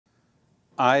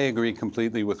I agree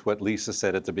completely with what Lisa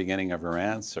said at the beginning of her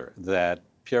answer, that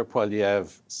Pierre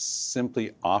Poilievre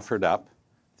simply offered up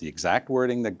the exact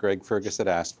wording that Greg Fergus had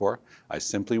asked for. I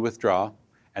simply withdraw.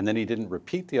 And then he didn't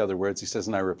repeat the other words. He says,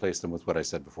 and I replaced them with what I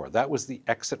said before. That was the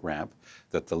exit ramp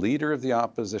that the leader of the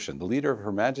opposition, the leader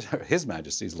of His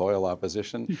Majesty's loyal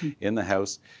opposition in the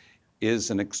House,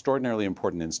 is an extraordinarily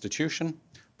important institution.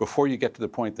 Before you get to the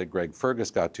point that Greg Fergus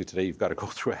got to today, you've got to go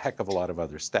through a heck of a lot of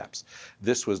other steps.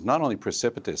 This was not only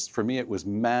precipitous, for me it was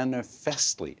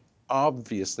manifestly,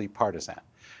 obviously partisan.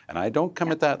 And I don't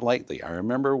come at that lightly. I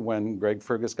remember when Greg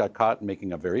Fergus got caught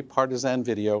making a very partisan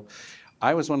video,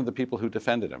 I was one of the people who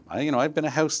defended him. I've been a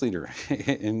House leader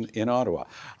in Ottawa.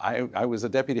 I was a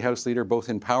deputy House leader both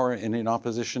in power and in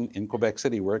opposition in Quebec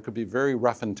City, where it could be very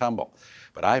rough and tumble.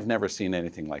 But I've never seen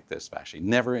anything like this, Vassy.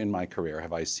 Never in my career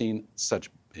have I seen such,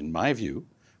 in my view,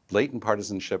 blatant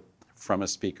partisanship from a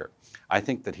speaker. I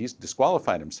think that he's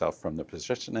disqualified himself from the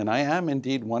position, and I am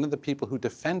indeed one of the people who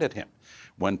defended him.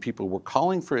 When people were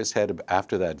calling for his head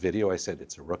after that video, I said,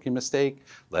 it's a rookie mistake.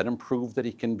 Let him prove that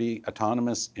he can be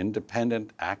autonomous,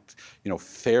 independent, act,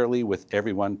 fairly with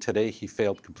everyone. Today, he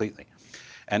failed completely.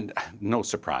 And no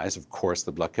surprise, of course,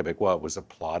 the Bloc Québécois was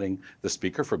applauding the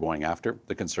speaker for going after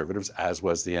the Conservatives, as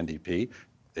was the NDP.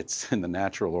 It's in the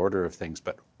natural order of things,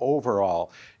 but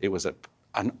overall, it was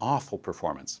an awful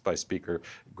performance by Speaker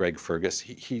Greg Fergus.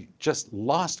 He just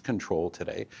lost control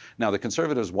today. Now, the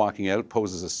Conservatives walking out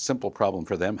poses a simple problem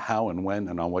for them. How and when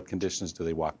and on what conditions do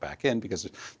they walk back in? Because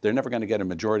they're never going to get a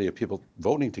majority of people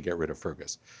voting to get rid of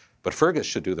Fergus. But Fergus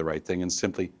should do the right thing and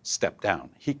simply step down.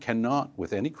 He cannot,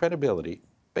 with any credibility,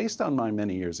 based on my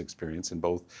many years' experience in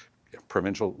both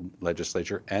provincial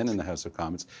legislature and in the House of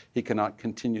Commons, he cannot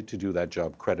continue to do that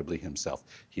job credibly himself.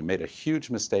 He made a huge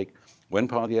mistake. When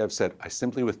Poilievre said, I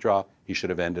simply withdraw, he should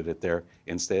have ended it there.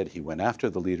 Instead, he went after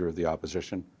the leader of the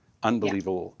opposition.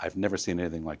 Unbelievable. Yeah. I've never seen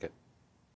anything like it.